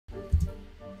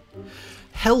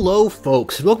Hello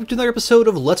folks, and welcome to another episode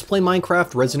of Let's Play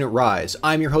Minecraft Resonant Rise.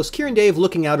 I'm your host Kieran Dave,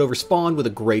 looking out over spawn with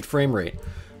a great frame rate.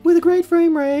 Look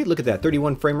at that,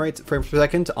 31 frames per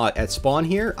second at spawn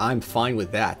here. I'm fine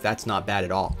with that. That's not bad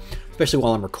at all. Especially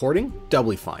while I'm recording,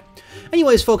 doubly fine.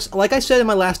 Anyways folks, like I said in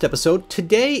my last episode,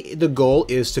 today the goal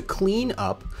is to clean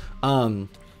up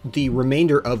the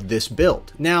remainder of this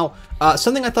build. Now,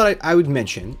 something I thought I would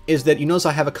mention is that you notice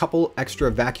I have a couple extra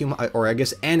vacuum, or I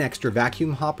guess an extra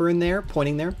vacuum hopper in there,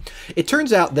 pointing there. It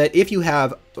turns out that if you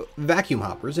have vacuum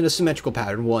hoppers in a symmetrical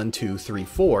pattern, 1, 2, 3,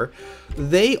 4,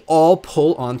 they all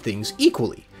pull on things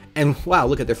equally. And wow,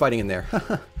 look at, they're fighting in there.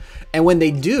 And when they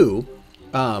do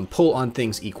pull on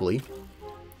things equally,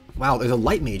 wow, there's a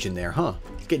light mage in there, huh?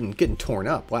 Getting torn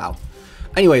up, wow.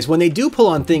 Anyways, when they do pull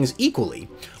on things equally,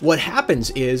 what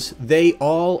happens is they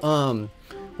all,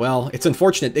 well, it's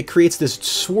unfortunate. It creates this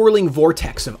swirling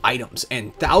vortex of items,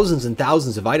 and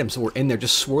thousands of items were in there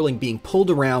just swirling, being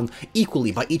pulled around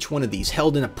equally by each one of these,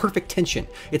 held in a perfect tension.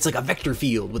 It's like a vector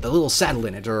field with a little saddle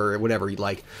in it, or whatever you'd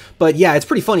like. But yeah, it's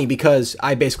pretty funny because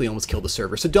I basically almost killed the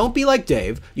server. So don't be like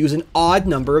Dave. Use an odd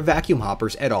number of vacuum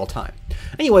hoppers at all time.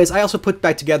 Anyways, I also put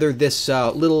back together this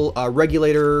little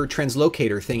regulator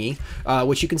translocator thingy,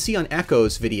 which you can see on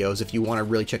Echo's videos if you want to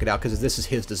really check it out, because this is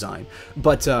his design.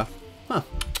 But, huh.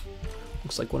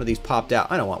 Looks like one of these popped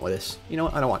out. I don't want this. You know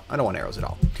what? I don't want arrows at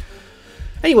all.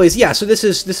 Anyways, yeah, so this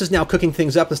is now cooking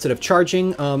things up instead of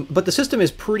charging, but the system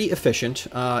is pretty efficient.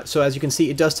 So as you can see,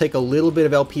 it does take a little bit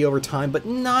of LP over time, but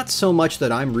not so much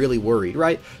that I'm really worried,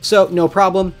 right? So no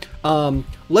problem.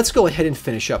 Let's go ahead and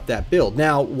finish up that build.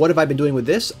 Now, what have I been doing with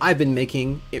this? I've been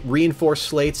making reinforced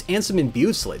slates and some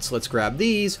imbued slates. Let's grab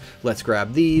these,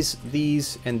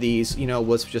 and these. You know,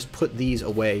 let's just put these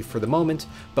away for the moment,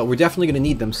 but we're definitely going to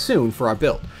need them soon for our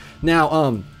build.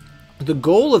 Now, the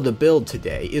goal of the build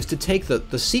today is to take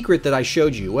the secret that I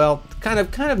showed you, well, kind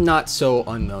of not so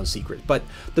unknown secret, but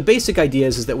the basic idea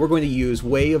is that we're going to use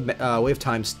Way of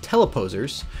Time's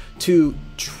teleposers to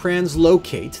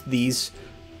translocate these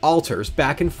altars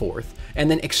back and forth, and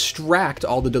then extract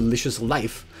all the delicious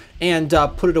life and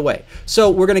put it away. So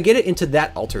we're going to get it into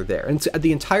that altar there. And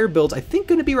the entire build's, I think,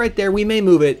 going to be right there. We may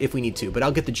move it if we need to, but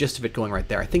I'll get the gist of it going right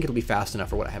there. I think it'll be fast enough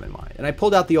for what I have in mind. And I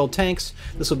pulled out the old tanks.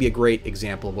 This will be a great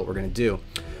example of what we're going to do.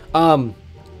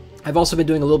 I've also been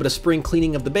doing a little bit of spring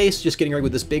cleaning of the base, just getting ready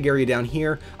with this big area down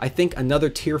here. I think another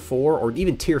tier 4 or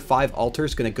even tier 5 altar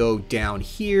is going to go down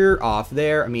here, off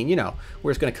there. I mean, you know,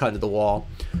 we're just going to cut into the wall.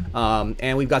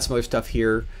 And we've got some other stuff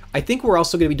here. I think we're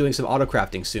also going to be doing some auto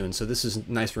crafting soon, so this is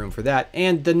nice room for that.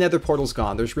 And the nether portal's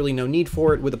gone. There's really no need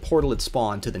for it. With a portal, it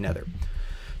spawned to the nether.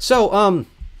 So,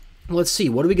 let's see.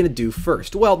 What are we going to do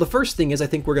first? Well, the first thing is I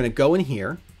think we're going to go in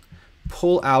here,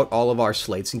 pull out all of our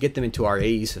slates, and get them into our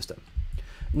AE system.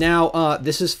 Now,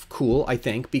 this is cool, I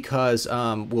think, because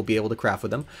we'll be able to craft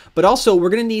with them. But also, we're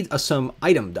going to need some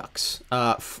item ducts.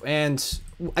 And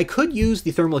I could use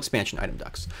the thermal expansion item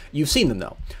ducts. You've seen them,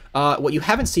 though. What you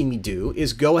haven't seen me do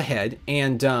is go ahead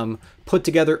and put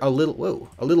together a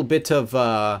little bit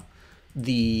of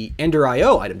the Ender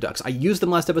IO item ducts. I used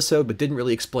them last episode, but didn't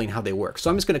really explain how they work. So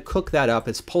I'm just going to cook that up.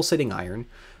 It's pulsating iron,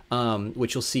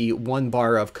 which you'll see 1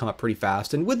 bar of come up pretty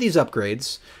fast. And with these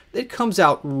upgrades, it comes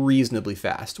out reasonably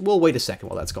fast. We'll wait a second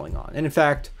while that's going on. And in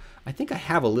fact, I think I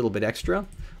have a little bit extra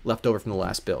left over from the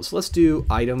last build. So let's do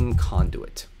item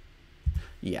conduit.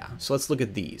 Yeah, so let's look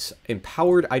at these.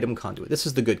 Empowered item conduit. This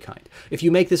is the good kind. If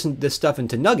you make this stuff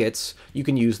into nuggets, you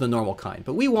can use the normal kind.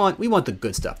 But we want the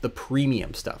good stuff, the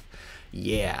premium stuff.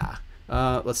 Yeah.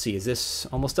 Let's see, is this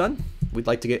almost done? We'd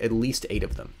like to get at least 8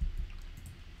 of them.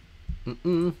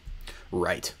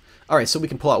 Right. All right, so we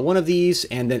can pull out one of these,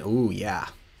 and then, ooh, yeah.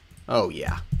 Oh,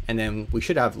 yeah. And then we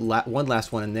should have one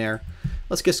last one in there.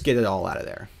 Let's just get it all out of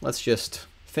there. Let's just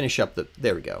finish up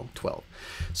there we go, 12.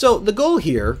 So the goal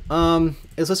here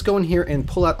is let's go in here and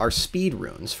pull out our speed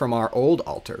runes from our old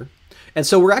altar. And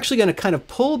so we're actually going to kind of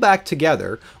pull back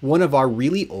together one of our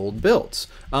really old builds.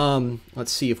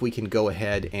 Let's see if we can go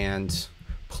ahead and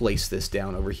place this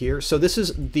down over here. So this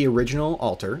is the original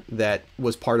altar that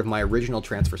was part of my original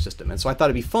transfer system. And so I thought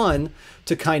it'd be fun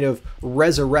to kind of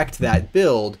resurrect that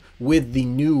build with the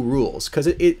new rules. Because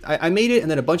I made it and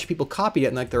then a bunch of people copied it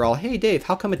and like they're all, hey Dave,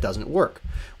 how come it doesn't work?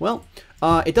 Well,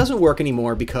 it doesn't work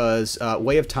anymore because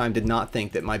Way of Time did not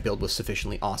think that my build was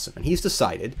sufficiently awesome. And he's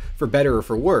decided, for better or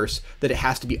for worse, that it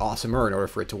has to be awesomer in order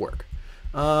for it to work.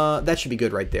 That should be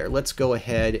good right there. Let's go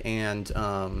ahead and,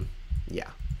 yeah.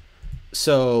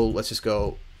 So let's just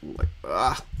go, like,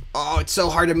 oh, it's so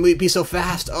hard to be so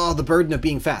fast. Oh, the burden of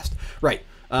being fast. Right.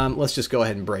 Let's just go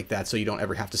ahead and break that so you don't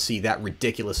ever have to see that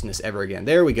ridiculousness ever again.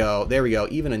 There we go. There we go.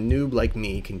 Even a noob like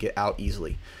me can get out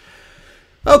easily.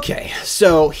 Okay,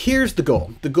 so here's the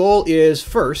goal. The goal is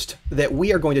first that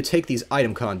we are going to take these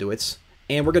item conduits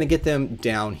and we're going to get them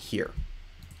down here.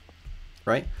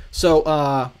 Right?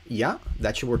 So, yeah,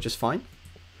 that should work just fine.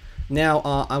 Now,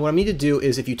 what I need to do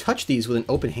is if you touch these with an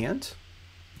open hand,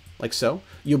 like so,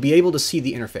 you'll be able to see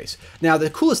the interface. Now, the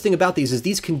coolest thing about these is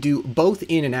these can do both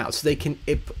in and out. So they can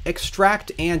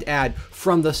extract and add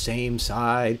from the same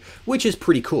side, which is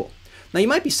pretty cool. Now, you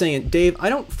might be saying, Dave, I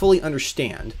don't fully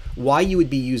understand why you would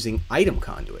be using item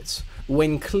conduits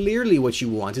when clearly what you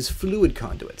want is fluid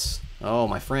conduits. Oh,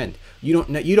 my friend, you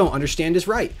don't understand this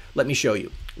right. Let me show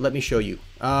you. Let me show you.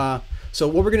 So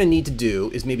what we're going to need to do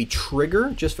is maybe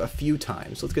trigger just a few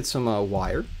times. Let's get some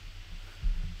wire.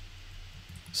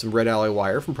 Some red alloy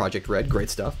wire from Project Red. Great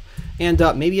stuff. And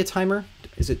maybe a timer.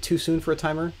 Is it too soon for a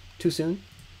timer? Too soon?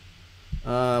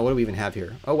 What do we even have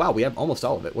here? Oh, wow. We have almost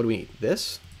all of it. What do we need?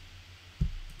 This?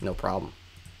 No problem.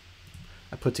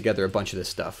 I put together a bunch of this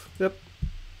stuff. Yep.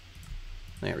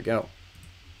 There we go.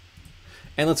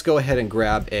 And let's go ahead and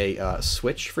grab a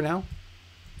switch for now.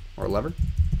 Or a lever.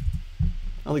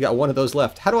 I only got one of those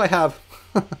left. How do I have...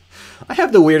 I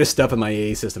have the weirdest stuff in my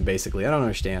AE system, basically. I don't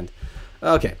understand.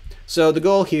 Okay. So the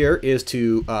goal here is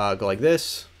to go like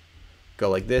this,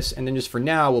 and then just for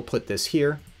now, we'll put this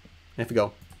here. And if we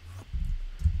go,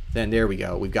 then there we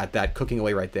go. We've got that cooking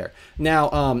away right there.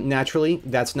 Now, naturally,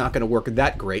 that's not going to work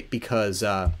that great because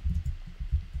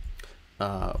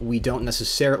we don't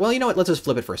necessarily... Well, you know what? Let's just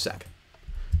flip it for a sec.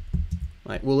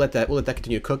 All right, we'll let that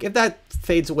continue to cook. If that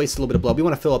fades away, a little bit of blood, we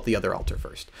want to fill up the other altar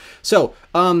first. So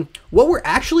what we're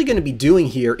actually going to be doing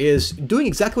here is doing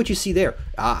exactly what you see there.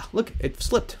 Ah, look, it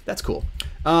slipped. That's cool.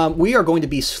 We are going to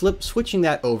be switching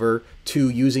that over to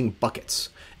using buckets.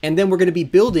 And then we're going to be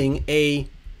building a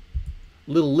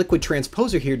little liquid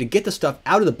transposer here to get the stuff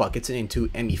out of the buckets and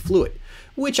into ME fluid,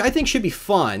 which I think should be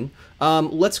fun.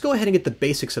 Let's go ahead and get the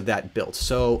basics of that built.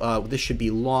 So this should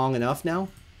be long enough now.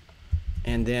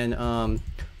 And then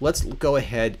let's go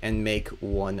ahead and make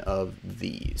one of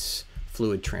these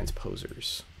fluid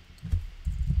transposers.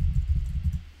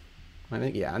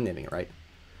 Yeah, I'm naming it right.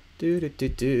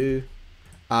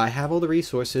 I have all the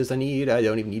resources I need. I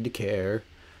don't even need to care.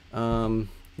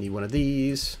 Need one of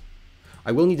these.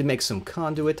 I will need to make some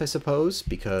conduit, I suppose,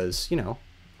 because, you know,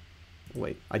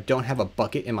 wait, I don't have a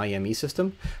bucket in my ME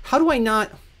system. How do I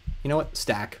not, you know what,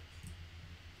 stack.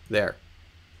 There.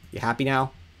 You happy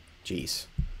now? Jeez.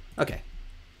 Okay.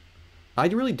 I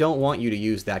really don't want you to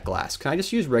use that glass. Can I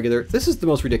just use regular? This is the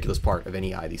most ridiculous part of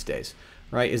NEI these days,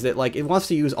 right? Is that, like, it wants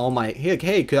to use all my...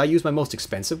 Hey, could I use my most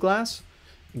expensive glass?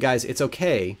 Guys, it's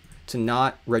okay to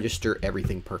not register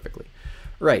everything perfectly.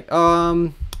 Right.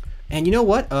 And you know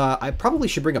what? I probably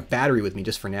should bring a battery with me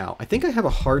just for now. I think I have a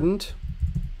hardened...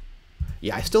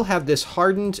 Yeah, I still have this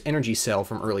hardened energy cell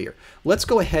from earlier. Let's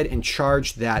go ahead and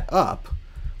charge that up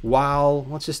while...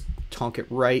 Let's just tonk it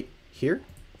right here.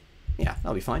 Yeah,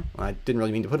 that'll be fine. I didn't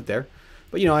really mean to put it there.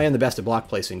 But, you know, I am the best at block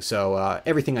placing, so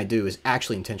everything I do is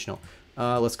actually intentional.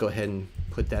 Let's go ahead and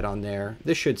put that on there.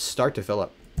 This should start to fill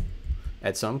up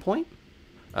at some point.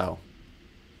 Oh.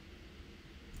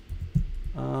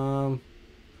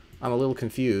 I'm a little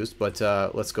confused, but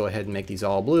let's go ahead and make these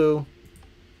all blue.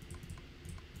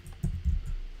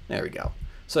 There we go.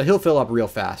 So he'll fill up real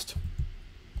fast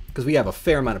because we have a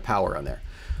fair amount of power on there.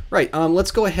 Right,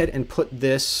 let's go ahead and put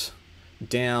this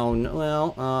down,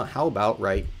 well, how about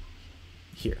right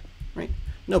here, right?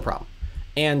 No problem.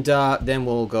 And then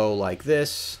we'll go like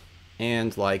this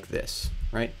and like this,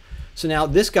 right? So now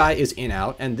this guy is in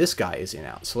out and this guy is in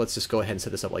out. So let's just go ahead and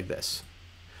set this up like this.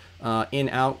 In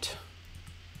out.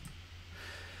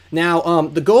 Now,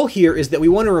 the goal here is that we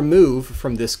want to remove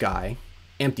from this guy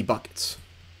empty buckets.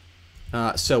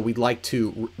 So we'd like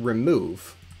to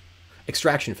remove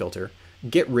extraction filter,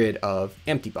 get rid of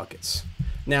empty buckets.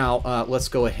 Now, let's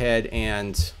go ahead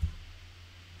and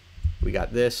we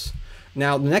got this.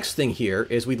 Now, the next thing here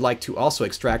is we'd like to also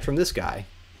extract from this guy.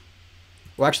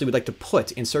 Well, actually, we'd like to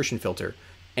put insertion filter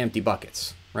empty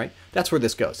buckets, right? That's where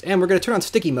this goes. And we're going to turn on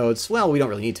sticky modes. Well, we don't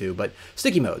really need to, but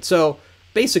sticky mode. So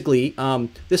basically,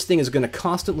 this thing is going to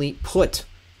constantly put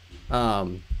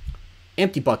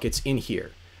empty buckets in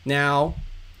here. Now,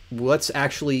 let's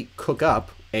actually cook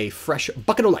up a fresh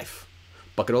bucket of life.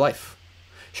 Bucket of life.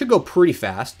 Should go pretty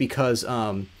fast because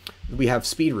we have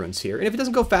speed runes here. And if it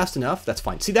doesn't go fast enough, that's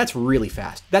fine. See, that's really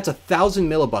fast. That's 1,000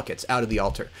 millibuckets out of the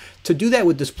altar. To do that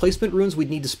with displacement runes, we'd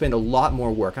need to spend a lot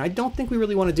more work. And I don't think we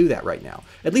really want to do that right now.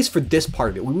 At least for this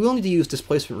part of it. We will need to use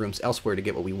displacement runes elsewhere to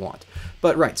get what we want.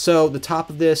 But right, so the top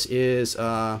of this is,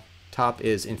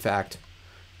 in fact,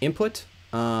 input.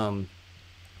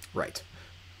 Right.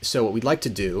 So what we'd like to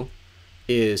do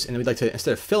is, and we'd like to,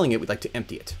 instead of filling it, we'd like to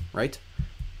empty it, right?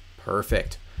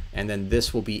 Perfect. And then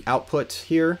this will be output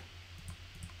here.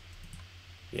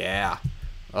 Yeah.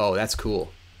 Oh, that's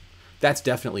cool. That's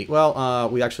definitely, well,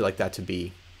 we actually like that to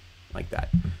be like that.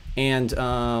 And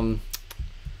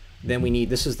then we need,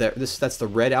 that's the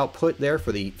red output there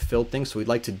for the filled thing. So we'd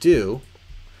like to do,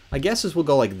 I guess, is we'll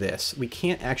go like this. We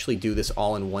can't actually do this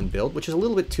all in one build, which is a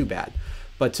little bit too bad.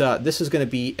 But this is going to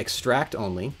be extract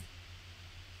only.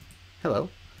 Hello.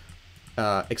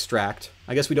 Extract.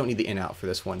 I guess we don't need the in-out for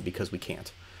this one because we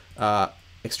can't.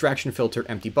 Extraction filter,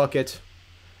 empty bucket,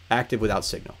 active without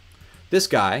signal. This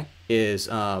guy is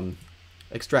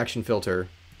extraction filter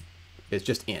is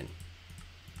just in.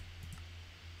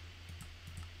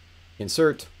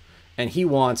 Insert, and he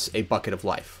wants a bucket of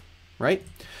life, right?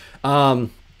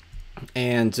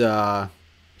 It's a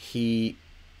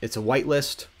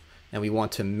whitelist, and we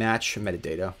want to match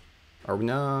metadata. Or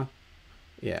no,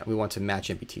 yeah, we want to match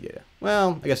MPT data.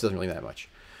 Well, I guess it doesn't really matter much.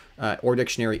 Or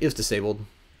dictionary is disabled,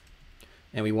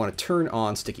 and we want to turn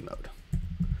on sticky mode.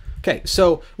 Okay,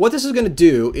 so what this is going to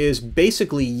do is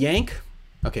basically yank.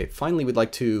 Okay, finally, we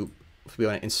want to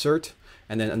insert,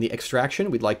 and then on the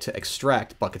extraction, we'd like to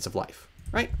extract buckets of life,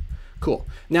 right? Cool.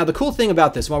 Now, the cool thing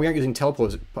about this, while we aren't using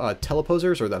teleposers,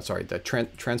 or the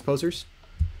transposers,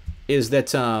 is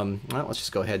that, well, let's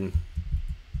just go ahead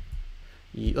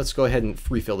and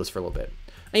refill this for a little bit.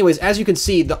 Anyways, as you can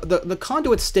see, the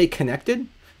conduits stay connected,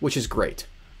 which is great.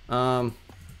 All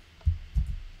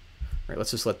right,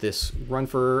 let's just let this run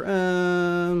for,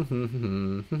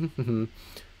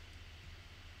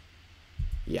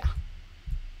 yeah.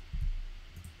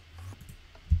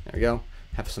 There we go.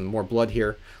 Have some more blood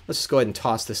here. Let's just go ahead and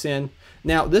toss this in.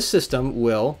 Now, this system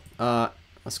will,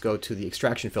 let's go to the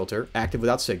extraction filter, active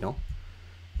without signal,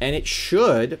 and it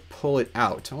should pull it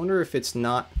out. I wonder if it's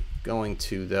not going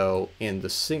to, though, in the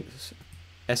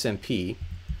SMP.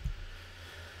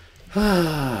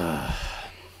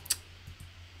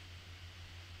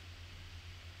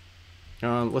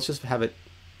 Let's just have it.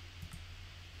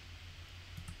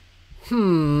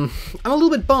 I'm a little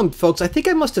bit bummed, folks. I think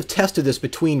I must have tested this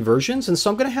between versions, and so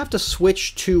I'm going to have to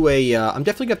switch to a, I'm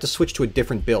definitely going to have to switch to a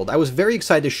different build. I was very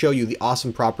excited to show you the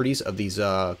awesome properties of these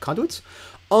conduits.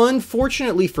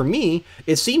 Unfortunately for me,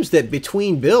 it seems that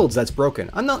between builds, that's broken.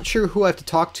 I'm not sure who I have to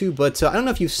talk to, but I don't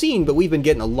know if you've seen, but we've been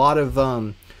getting a lot of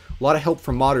help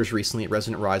from modders recently at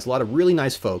Resonant Rise. A lot of really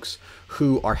nice folks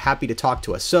who are happy to talk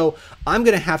to us. So I'm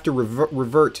going to have to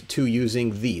revert to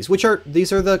using these,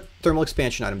 these are the thermal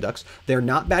expansion item ducts. They're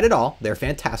not bad at all. They're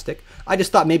fantastic. I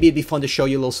just thought maybe it'd be fun to show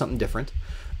you a little something different.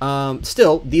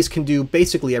 Still, these can do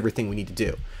basically everything we need to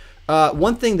do.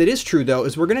 One thing that is true, though,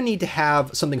 is we're going to need to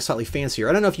have something slightly fancier.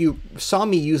 I don't know if you saw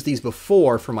me use these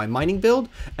before for my mining build,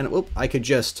 and I could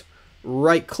just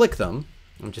right-click them.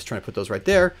 I'm just trying to put those right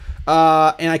there.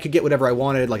 And I could get whatever I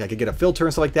wanted, like I could get a filter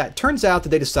and stuff like that. Turns out that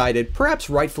they decided,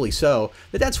 perhaps rightfully so,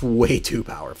 that that's way too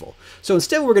powerful. So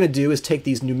instead what we're going to do is take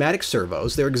these pneumatic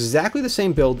servos. They're exactly the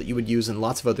same build that you would use in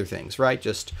lots of other things, right?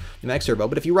 Just pneumatic servo.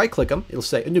 But if you right-click them, it'll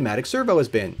say a pneumatic servo has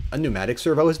been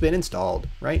installed,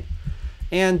 right?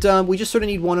 And we just sort of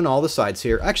need one on all the sides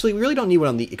here. Actually, we really don't need one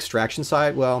on the extraction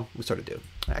side. Well, we sort of do,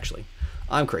 actually.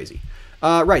 I'm crazy.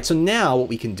 Right, so now what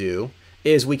we can do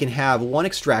is we can have one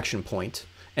extraction point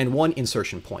and one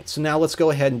insertion point. So now let's go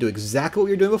ahead and do exactly what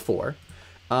we were doing before.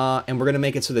 And we're going to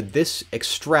make it so that this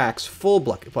extracts full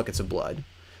buckets of blood.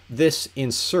 This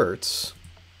inserts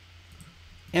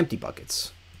empty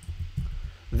buckets.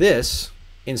 This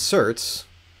inserts,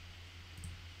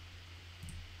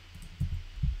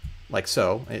 like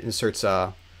so. It inserts,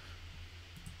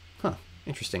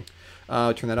 interesting.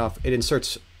 Turn that off. It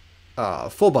inserts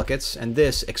full buckets, and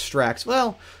this extracts,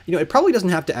 well, you know, it probably doesn't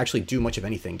have to actually do much of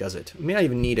anything, does it? We may not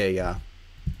even need a, yeah.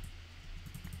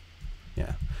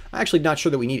 I'm actually not sure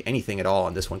that we need anything at all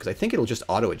on this one, because I think it'll just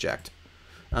auto-eject.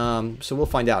 So we'll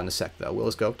find out in a sec, though. We'll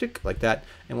just go tick, like that,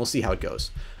 and we'll see how it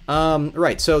goes.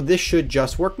 Right, so this should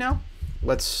just work now.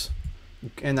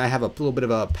 And I have a little bit of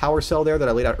a power cell there that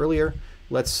I laid out earlier.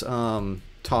 Let's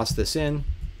toss this in.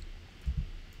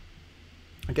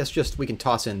 I guess just we can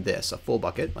toss in this, a full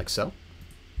bucket, like so.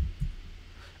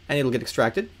 And it'll get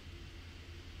extracted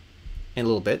in a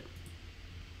little bit.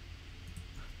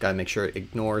 Gotta make sure it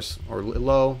ignores or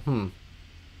low.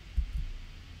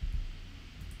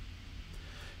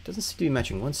 Doesn't seem to be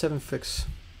matching. 17 fix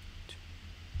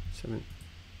 7.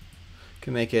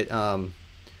 Can make it. Oh,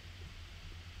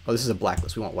 this is a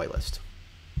blacklist. We want whitelist.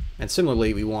 And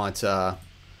similarly, we want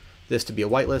this to be a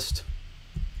whitelist.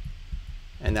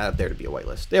 And that up there to be a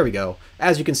whitelist. There we go.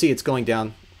 As you can see, it's going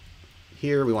down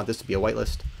here. We want this to be a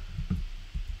whitelist.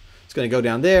 It's going to go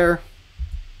down there.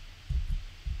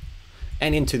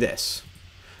 and into this.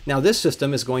 Now this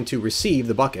system is going to receive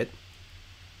the bucket,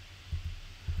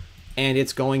 and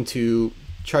it's going to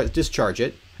discharge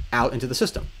it out into the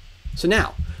system. So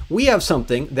now we have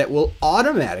something that will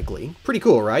automatically, pretty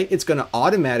cool, right? It's going to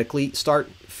automatically start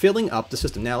filling up the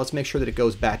system. Now let's make sure that it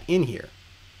goes back in here,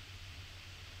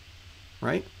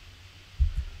 right?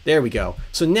 There we go.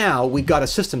 So now we've got a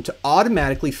system to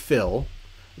automatically fill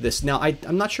this. Now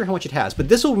I'm not sure how much it has, but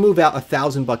this will move out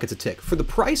 1,000 buckets a tick. For the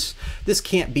price, this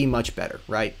can't be much better,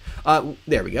 right?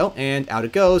 There we go, and out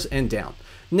it goes and down.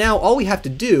 Now all we have to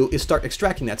do is start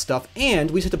extracting that stuff, and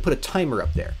we just have to put a timer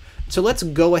up there. So let's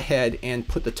go ahead and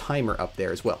put the timer up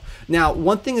there as well. Now,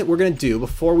 one thing that we're going to do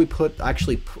before we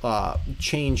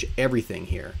change everything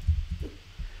here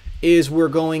is we're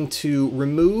going to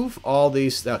remove all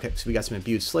these. Okay, so we got some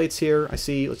imbued slates here. I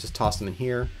see. Let's just toss them in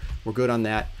here. We're good on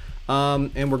that.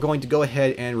 And we're going to go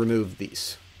ahead and remove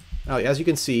these. As you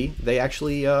can see, they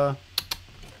actually,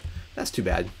 that's too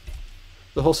bad.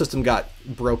 The whole system got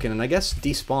broken and I guess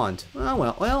despawned.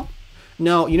 Oh, well,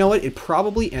 no, you know what? It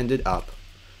probably ended up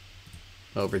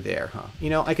over there, huh? You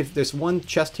know, there's one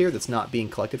chest here that's not being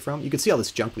collected from. You can see all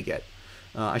this junk we get.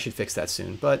 I should fix that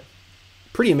soon, but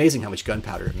pretty amazing how much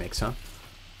gunpowder it makes, huh?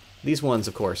 These ones,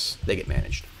 of course, they get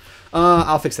managed.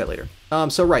 I'll fix that later.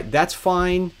 So right, that's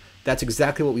fine. That's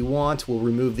exactly what we want. We'll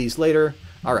remove these later.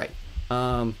 All right.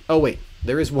 Oh wait,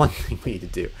 there is one thing we need to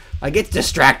do. I get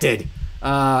distracted.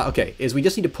 Okay, we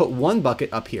just need to put one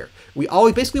bucket up here. We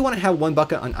always basically want to have one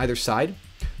bucket on either side,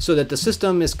 so that the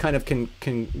system is kind of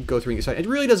can go through either side. It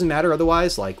really doesn't matter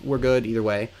otherwise, like we're good either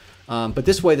way. But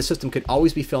this way the system could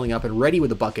always be filling up and ready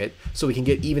with a bucket so we can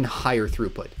get even higher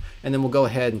throughput. And then we'll go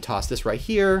ahead and toss this right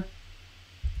here.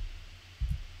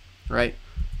 Right?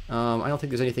 I don't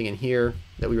think there's anything in here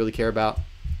that we really care about.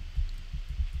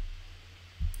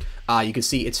 You can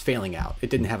see it's failing out. It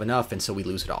didn't have enough, and so we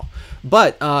lose it all.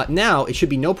 But now it should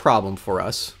be no problem for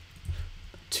us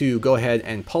to go ahead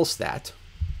and pulse that.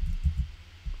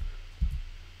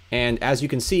 And as you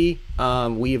can see,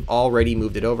 we've already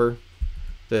moved it over.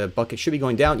 The bucket should be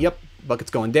going down. Yep,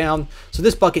 bucket's going down. So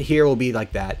this bucket here will be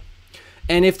like that.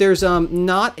 And if there's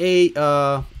not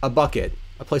a bucket,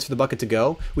 a place for the bucket to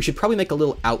go, we should probably make a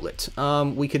little outlet.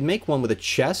 We could make one with a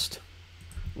chest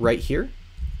right here.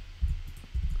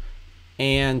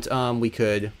 And we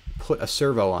could put a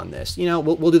servo on this. You know,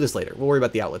 we'll do this later. We'll worry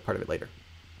about the outlet part of it later.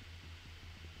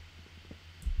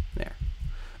 There.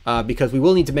 Because we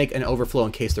will need to make an overflow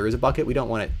in case there is a bucket. We don't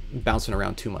want it bouncing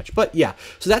around too much. But yeah,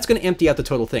 so that's going to empty out the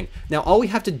total thing. Now all we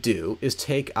have to do is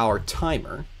take our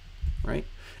timer, right?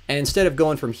 And instead of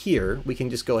going from here, we can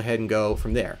just go ahead and go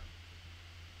from there.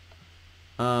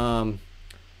 We'll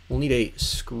need a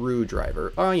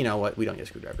screwdriver. Oh, you know what? We don't need a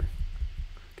screwdriver.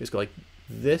 Just go like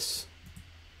this.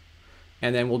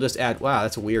 And then we'll just add, wow,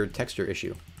 that's a weird texture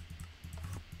issue.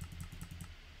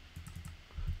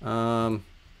 Hello?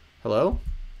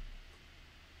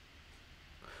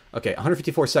 Okay,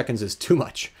 154 seconds is too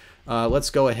much. Let's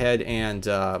go ahead and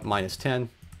minus 10.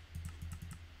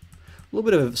 A little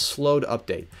bit of a slowed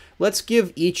update. Let's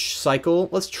give each cycle,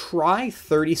 let's try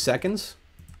 30 seconds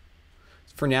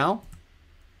for now.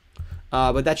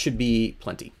 But that should be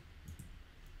plenty.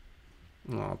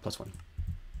 Oh, +1.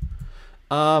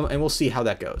 And we'll see how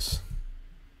that goes.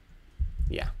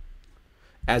 Yeah.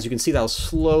 As you can see, that'll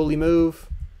slowly move.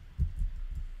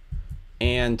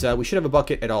 And we should have a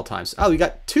bucket at all times. Oh, we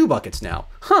got 2 buckets now.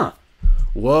 Huh.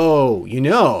 Whoa, you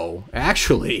know,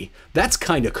 actually, that's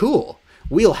kind of cool.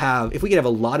 We'll have, if we could have a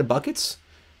lot of buckets,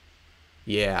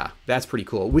 yeah, that's pretty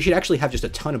cool. We should actually have just a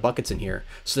ton of buckets in here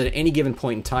so that at any given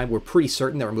point in time, we're pretty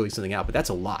certain that we're moving something out, but that's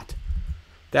a lot.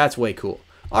 That's way cool.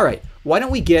 All right, why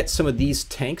don't we get some of these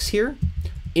tanks here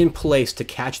in place to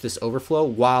catch this overflow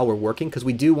while we're working, because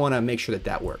we do want to make sure that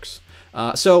that works.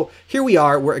 So here we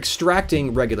are, we're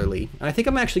extracting regularly, and I think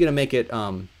I'm actually going to make it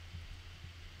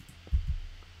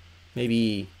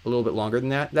maybe a little bit longer than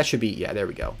that. That should be, yeah, there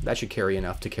we go. That should carry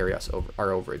enough to carry us over our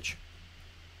overage.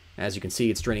 As you can see,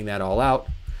 it's draining that all out.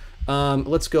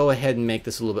 Let's go ahead and make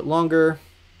this a little bit longer.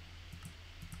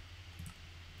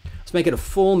 Let's make it a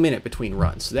full minute between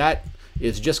runs. That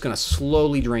is just going to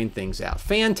slowly drain things out.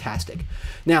 Fantastic.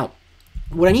 Now,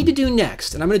 what I need to do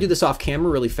next, and I'm going to do this off camera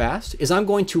really fast, is I'm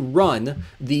going to run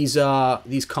these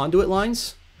conduit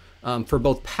lines for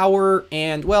both power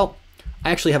and, well, I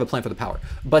actually have a plan for the power,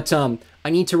 but I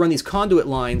need to run these conduit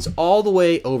lines all the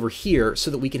way over here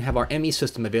so that we can have our ME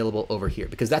system available over here,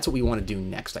 because that's what we want to do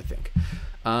next, I think.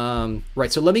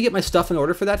 Right, so let me get my stuff in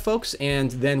order for that, folks,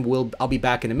 and then I'll be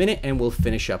back in a minute and we'll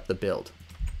finish up the build.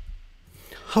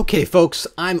 Okay, folks,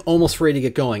 I'm almost ready to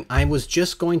get going. I was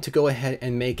just going to go ahead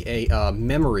and make a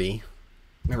memory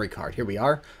memory card. Here we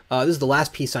are. This is the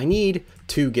last piece I need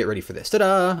to get ready for this.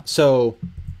 Ta-da! So,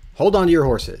 hold on to your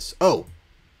horses. Oh,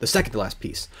 the second to last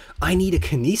piece. I need a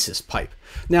kinesis pipe.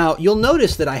 Now, you'll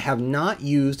notice that I have not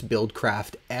used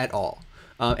Buildcraft at all.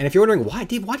 And if you're wondering, why,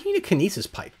 Dave, why do you need a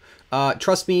kinesis pipe?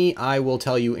 Trust me, I will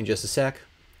tell you in just a sec.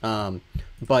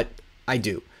 But I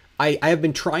do. I have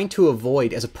been trying to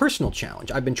avoid, as a personal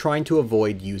challenge, I've been trying to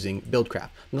avoid using Buildcraft.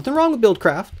 Nothing wrong with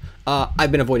Buildcraft.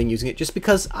 I've been avoiding using it just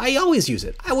because I always use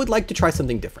it. I would like to try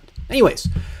something different. Anyways,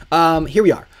 here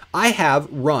we are. I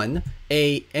have run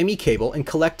a ME cable and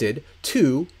collected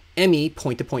 2 ME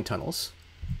point-to-point tunnels.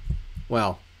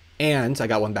 Well, and I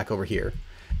got one back over here.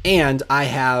 And I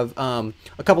have a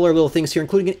couple of little things here,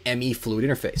 including an ME fluid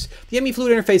interface. The ME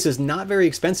fluid interface is not very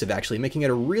expensive, actually, making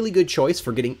it a really good choice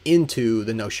for getting into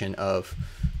the notion of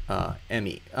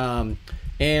ME.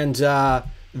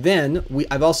 Then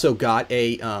I've also got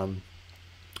a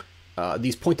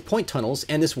these point-to-point tunnels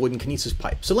and this wooden kinesis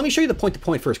pipe. So let me show you the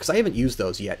point-to-point first, because I haven't used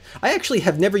those yet. I actually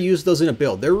have never used those in a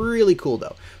build. They're really cool,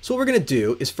 though. So what we're going to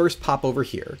do is first pop over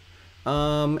here.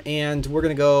 And we're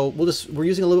gonna go, we're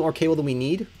using a little more cable than we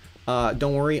need.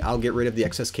 Don't worry, I'll get rid of the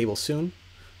excess cable soon.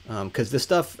 Because this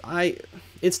stuff,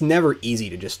 it's never easy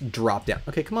to just drop down.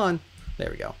 Okay, come on. There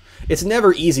we go. It's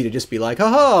never easy to just be like,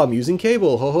 haha, I'm using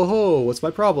cable, ho ho ho, what's my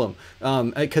problem?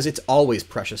 Because it's always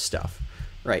precious stuff.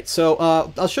 Right, so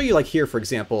I'll show you like here, for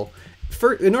example,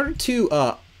 in order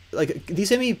to, like these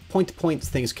ME point-to-point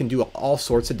things can do all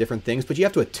sorts of different things, but you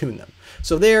have to attune them.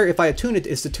 So there, if I attune it,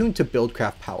 it's attuned to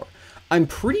Buildcraft power. I'm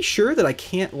pretty sure that I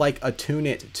can't like attune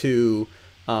it to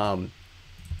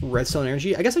redstone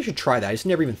energy. I guess I should try that. I just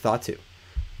never even thought to.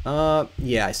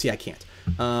 Yeah, I see I can't.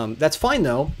 That's fine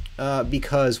though,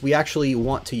 because we actually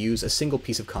want to use a single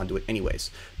piece of conduit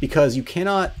anyways. Because you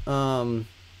cannot,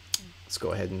 let's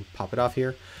go ahead and pop it off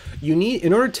here. You need,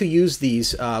 in order to use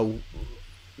these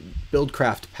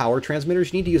Buildcraft power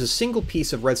transmitters, you need to use a single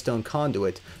piece of redstone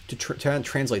conduit to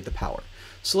translate the power.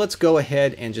 So let's go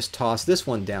ahead and just toss this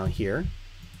one down here.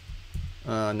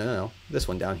 No, this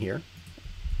one down here.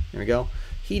 There we go.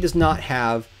 He does not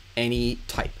have any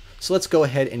type. So let's go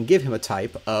ahead and give him a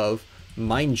type of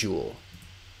Mine Jewel.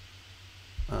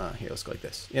 Here, let's go like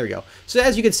this. There we go. So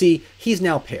as you can see, he's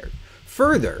now paired.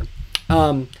 Further,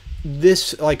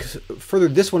 this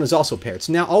one is also paired.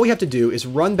 So now all we have to do is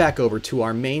run back over to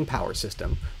our main power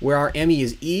system where our ME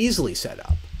is easily set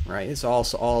up. Right, it's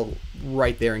also all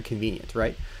right there and convenient,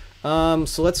 right?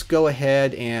 So let's go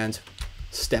ahead and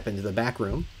step into the back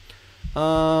room.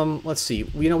 Let's see,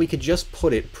 we could just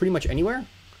put it pretty much anywhere,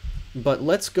 but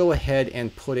let's go ahead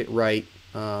and put it right.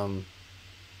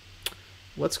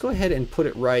 Let's go ahead and put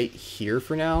it right here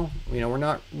for now.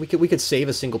 We could save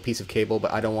a single piece of cable,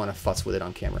 but I don't want to futz with it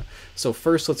on camera. So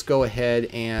first, let's go ahead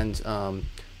and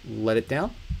let it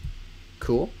down.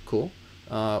 Cool.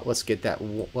 Let's get that,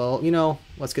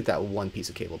 let's get that one piece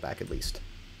of cable back at least.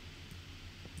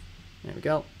 There we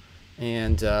go.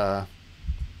 And go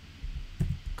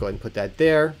ahead and put that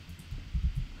there.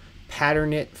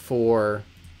 Pattern it for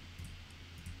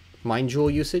Mine Jewel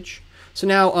usage. So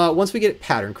now, once we get it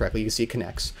patterned correctly, you can see it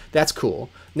connects. That's cool.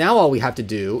 Now all we have to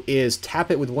do is tap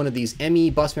it with one of these ME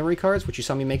bus memory cards, which you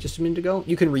saw me make just a minute ago.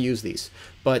 You can reuse these,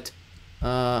 but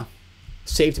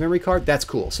saved memory card, that's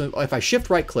cool. So if I shift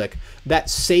right click, that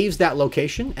saves that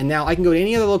location, and now I can go to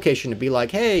any other location and be like,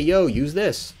 hey, yo, use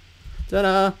this.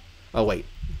 Ta-da! Oh wait,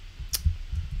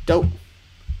 don't.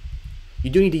 You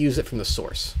do need to use it from the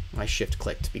source. I shift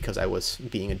clicked because I was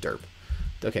being a derp.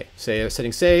 Okay,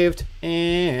 setting saved,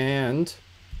 and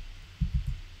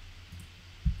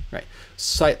right,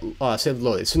 site save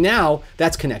loaded. So now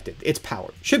that's connected. It's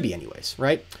powered. Should be anyways,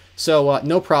 right? So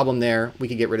no problem there. We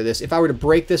could get rid of this. If I were to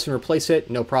break this and replace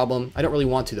it, no problem. I don't really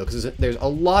want to though, because there's a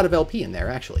lot of LP in there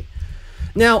actually.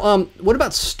 Now, what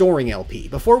about storing LP?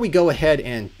 Before we go ahead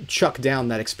and chuck down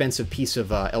that expensive piece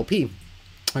of LP,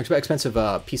 or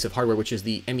expensive piece of hardware, which is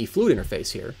the ME fluid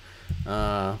interface here,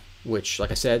 which, like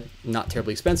I said, not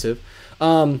terribly expensive,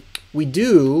 we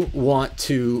do want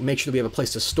to make sure that we have a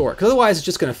place to store it, because otherwise it's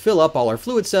just going to fill up all our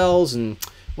fluid cells, and,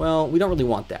 well, we don't really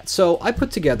want that. So I put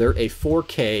together a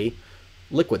 4K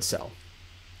liquid cell,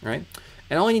 right?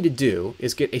 And all I need to do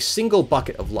is get a single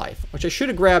bucket of life, which I should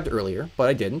have grabbed earlier, but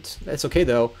I didn't. That's okay,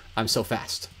 though. I'm so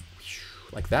fast.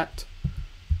 Like that.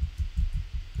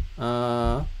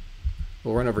 We'll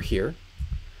run over here.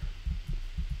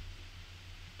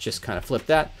 Just kind of flip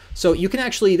that. So you can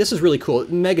actually, this is really cool.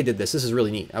 Mega did this. This is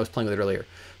really neat. I was playing with it earlier.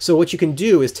 So what you can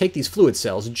do is take these fluid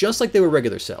cells, just like they were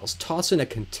regular cells, toss in a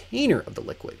container of the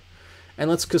liquid. And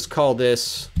let's just call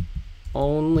this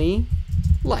only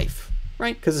life,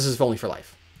 right? Because this is only for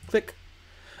life. Click.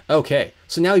 Okay,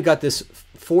 so now we've got this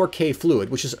 4K fluid,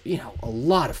 which is, you know, a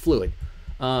lot of fluid.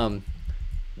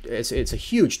 It's a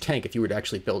huge tank if you were to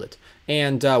actually build it.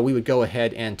 And we would go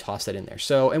ahead and toss that in there.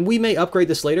 So, and we may upgrade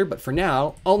this later, but for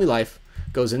now, only life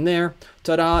goes in there.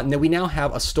 Ta-da! And then we now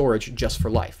have a storage just for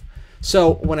life.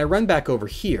 So when I run back over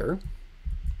here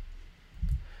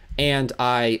and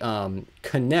I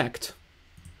connect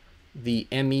the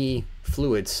ME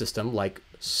fluid system like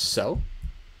so,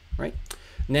 right?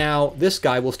 Now this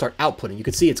guy will start outputting. You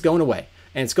can see it's going away.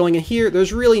 And it's going in here.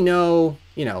 There's really no,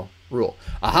 you know, rule.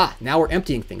 Aha, now we're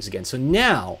emptying things again. So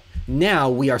now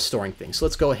we are storing things. So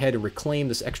let's go ahead and reclaim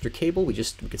this extra cable. We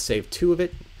could save 2 of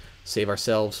it, save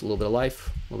ourselves a little bit of life,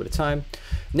 a little bit of time.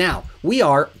 Now we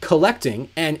are collecting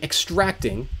and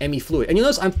extracting ME fluid. And you'll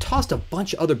notice I've tossed a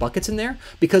bunch of other buckets in there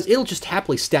because it'll just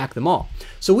happily stack them all.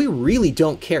 So we really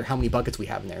don't care how many buckets we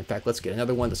have in there. In fact, let's get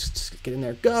another one. Let's get in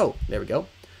there. Go. There we go.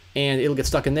 And it'll get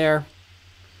stuck in there.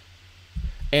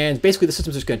 And basically the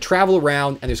system's just going to travel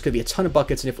around and there's going to be a ton of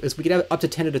buckets. And if we can have up to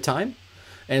 10 at a time,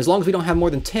 and as long as we don't have more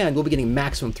than 10, we'll be getting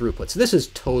maximum throughput. So this is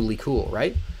totally cool,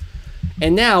 right?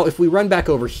 And now if we run back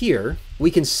over here,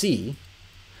 we can see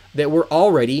that we're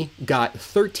already got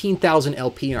 13,000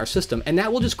 LP in our system, and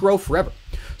that will just grow forever.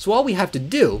 So all we have to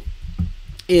do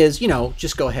is, you know,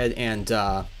 just go ahead and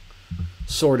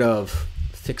sort of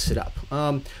fix it up.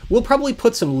 We'll probably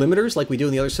put some limiters like we do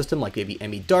in the other system, like maybe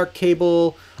ME dark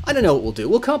cable. I don't know what we'll do.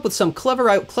 We'll come up with some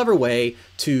clever way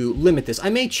to limit this. I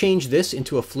may change this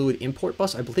into a fluid import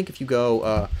bus. I think if you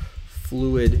go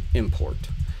fluid import,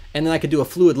 and then I could do a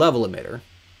fluid level emitter.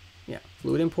 Yeah,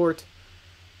 fluid import.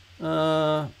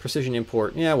 Precision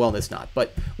import. Yeah, well, it's not.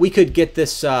 But we could get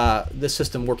this this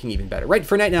system working even better. Right,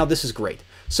 for right now, this is great.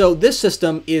 So this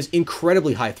system is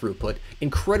incredibly high throughput,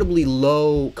 incredibly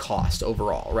low cost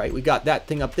overall, right? We got that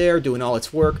thing up there doing all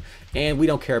its work, and we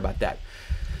don't care about that.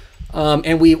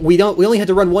 And we only had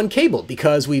to run 1 cable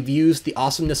because we've used the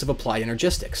awesomeness of applied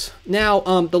energistics. Now,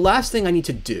 the last thing I need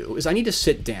to do is I need to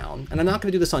sit down, and I'm not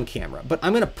going to do this on camera, but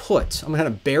I'm going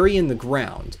to bury in the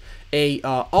ground a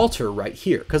altar right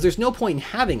here, because there's no point in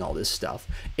having all this stuff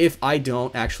if I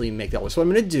don't actually make the altar. So what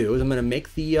I'm going to do is I'm going to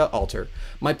make the altar.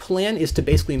 My plan is to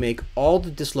basically make all the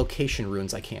dislocation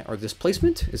runes I can, or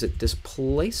displacement? Is it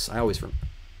displace? I always remember.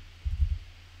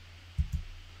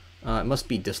 It must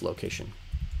be dislocation.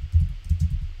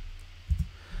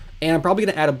 And I'm probably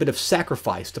going to add a bit of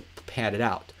sacrifice to pad it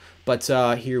out. But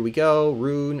here we go,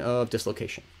 rune of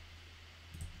dislocation.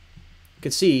 You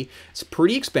can see it's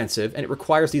pretty expensive and it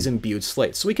requires these imbued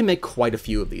slates. So we can make quite a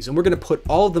few of these, and we're going to put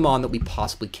all of them on that we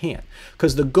possibly can.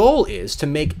 Because the goal is to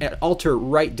make an altar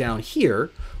right down here,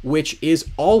 which is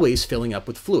always filling up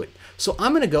with fluid. So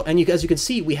I'm going to go, and as you can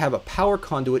see, we have a power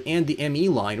conduit and the ME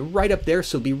line right up there,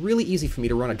 so it'll be really easy for me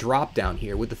to run a drop down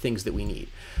here with the things that we need.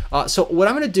 So what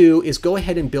I'm going to do is go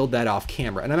ahead and build that off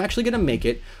camera, and I'm actually going to make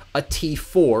it a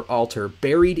T4 altar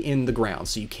buried in the ground,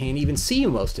 so you can't even see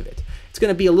most of it. It's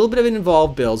going to be a little bit of an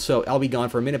involved build, so I'll be gone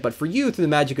for a minute, but for you, through the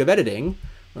magic of editing,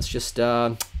 let's just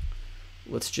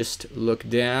look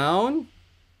down.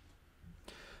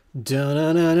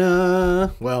 Da-na-na-na.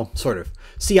 Well, sort of.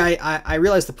 See, I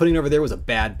realized that putting it over there was a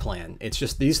bad plan. It's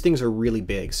just these things are really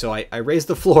big. So I raised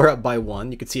the floor up by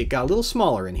 1. You can see it got a little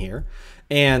smaller in here.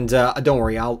 And don't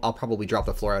worry, I'll probably drop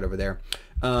the floor out over there.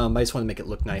 I just want to make it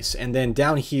look nice. And then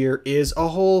down here is a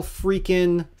whole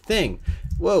freaking thing.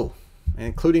 Whoa.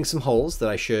 Including some holes that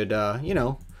I should, you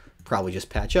know, probably just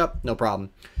patch up. No problem.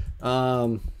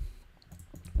 So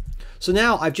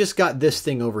now I've just got this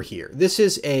thing over here. This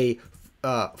is a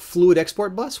fluid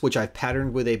export bus, which I've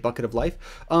patterned with a bucket of life.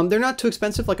 They're not too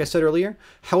expensive, like I said earlier.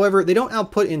 However, they don't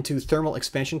output into thermal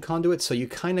expansion conduits, so you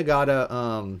kind of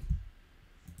gotta,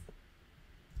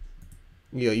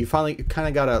 you kind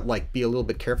of gotta like be a little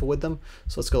bit careful with them.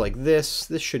 So let's go like this.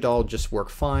 This should all just work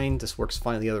fine. This works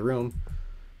fine in the other room.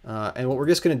 And what we're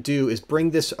just gonna do is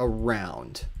bring this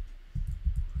around,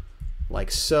 like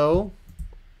so.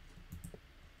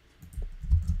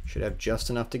 Should have just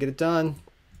enough to get it done.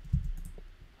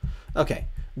 Okay,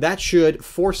 that should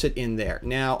force it in there.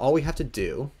 Now, all we have to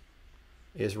do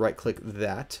is right-click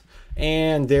that,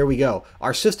 and there we go.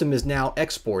 Our system is now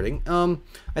exporting.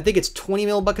 I think it's 20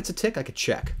 millibuckets a tick. I could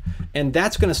check. And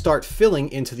that's going to start filling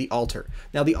into the altar.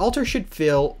 Now, the altar should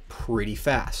fill pretty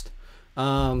fast.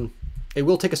 It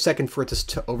will take a second for it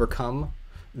to overcome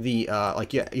the,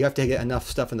 you have to get enough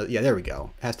stuff in the, there we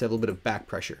go. It has to have a little bit of back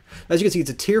pressure. As you can see, it's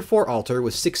a tier 4 altar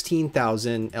with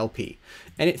 16,000 LP.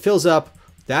 And it fills up.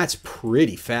 That's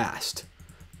pretty fast.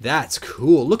 That's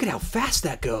cool. Look at how fast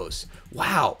that goes.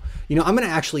 Wow. You know, I'm going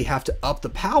to actually have to up the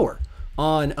power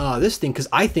on this thing, because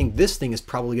I think this thing is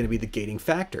probably going to be the gating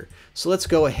factor. So let's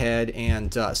go ahead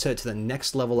and set it to the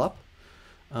next level up.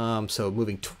 So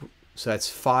that's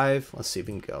 5. Let's see if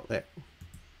we can go there.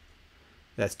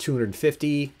 That's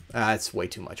 250. That's way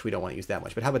too much. We don't want to use that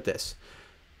much. But how about this?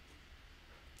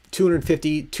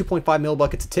 250, 2.5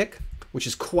 millibuckets a tick, which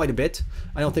is quite a bit.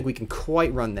 I don't think we can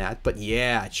quite run that, but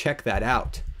yeah, check that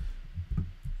out.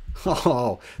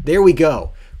 Oh, there we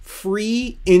go.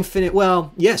 Free infinite,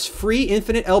 well, yes, free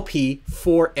infinite LP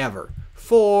forever.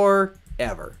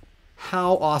 Forever.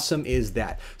 How awesome is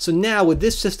that? So now with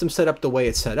this system set up the way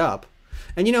it's set up,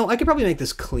 and you know, I could probably make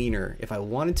this cleaner if I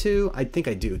wanted to. I think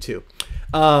I do too.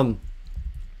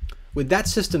 With that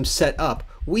system set up,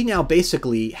 we now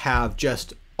basically have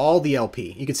just all the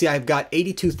LP. You can see I've got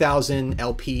 82,000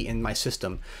 LP in my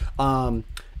system. And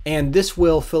this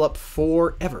will fill up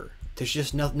forever. There's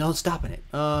just no stopping it.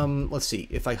 Let's see.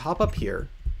 If I hop up here,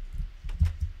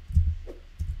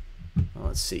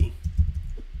 let's see.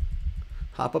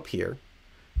 Hop up here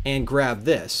and grab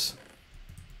this.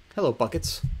 Hello,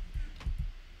 buckets.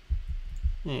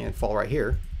 And fall right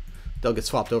here. They'll get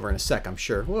swapped over in a sec, I'm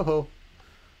sure. Whoa.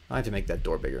 I have to make that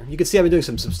door bigger. You can see I've been doing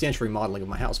some substantial remodeling of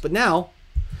my house. But now,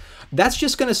 that's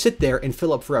just going to sit there and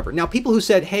fill up forever. Now, people who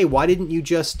said, hey, why didn't you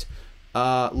just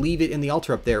leave it in the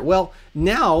altar up there? Well,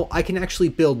 now I can actually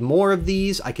build more of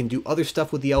these. I can do other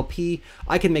stuff with the LP.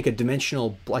 I can make a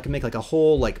dimensional, I can make like a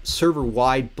whole like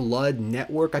server-wide blood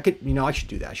network. I could, you know, I should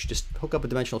do that. I should just hook up a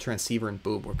dimensional transceiver and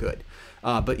boom, we're good.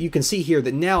 But you can see here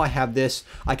that now I have this.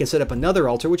 I can set up another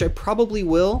altar, which I probably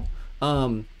will.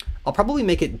 I'll probably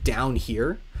make it down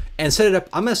here and set it up.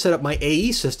 I'm going to set up my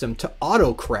AE system to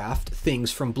auto-craft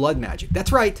things from blood magic.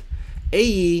 That's right.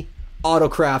 AE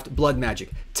autocraft blood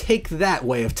magic. Take that,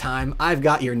 Way of Time. I've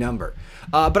got your number.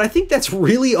 But I think that's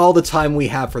really all the time we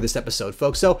have for this episode,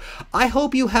 folks. So I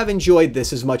hope you have enjoyed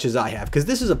this as much as I have, because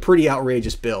this is a pretty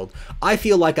outrageous build. I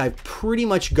feel like I've pretty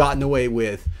much gotten away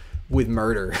with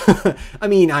murder. I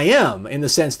mean, I am, in the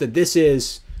sense that this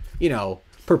is, you know,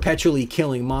 perpetually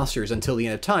killing monsters until the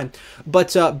end of time.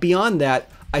 But beyond that,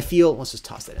 I feel, let's just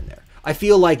toss that in there. I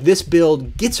feel like this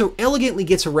build elegantly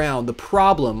gets around the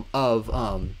problem of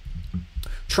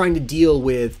trying to deal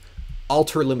with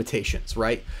altar limitations,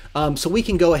 right? So we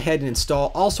can go ahead and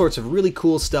install all sorts of really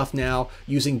cool stuff now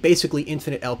using basically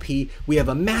infinite LP. We have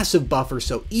a massive buffer,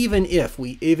 so even if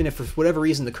for whatever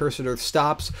reason the cursed earth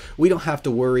stops, we don't have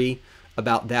to worry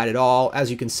about that at all.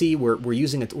 As you can see, we're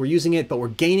using it, but we're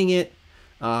gaining it.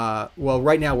 Well,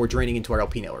 right now we're draining into our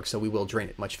LP network, so we will drain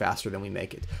it much faster than we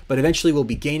make it. But eventually we'll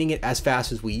be gaining it as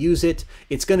fast as we use it.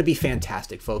 It's going to be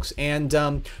fantastic, folks. And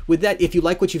with that, if you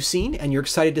like what you've seen and you're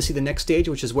excited to see the next stage,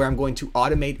 which is where I'm going to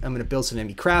automate, I'm going to build some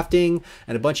enemy crafting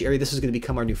and a bunch of area. This is going to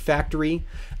become our new factory.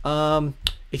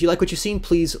 If you like what you've seen,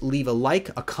 please leave a like,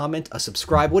 a comment, a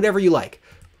subscribe, whatever you like.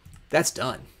 That's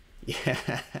done.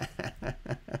 Yeah.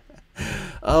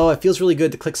 Oh, it feels really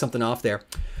good to click something off there.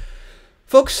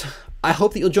 Folks, I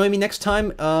hope that you'll join me next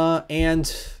time,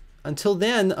 and until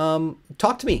then,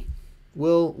 talk to me.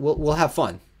 We'll have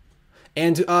fun.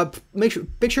 And make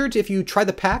sure to, if you try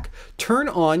the pack, turn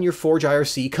on your Forge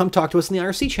IRC. Come talk to us in the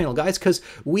IRC channel, guys, because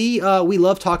we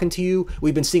love talking to you.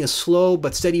 We've been seeing a slow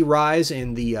but steady rise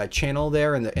in the channel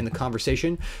there and in the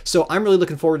conversation. So I'm really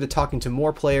looking forward to talking to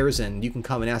more players, and you can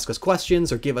come and ask us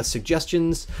questions or give us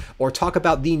suggestions or talk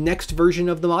about the next version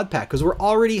of the mod pack, because we're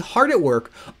already hard at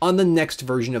work on the next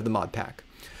version of the mod pack.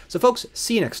 So folks,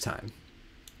 see you next time.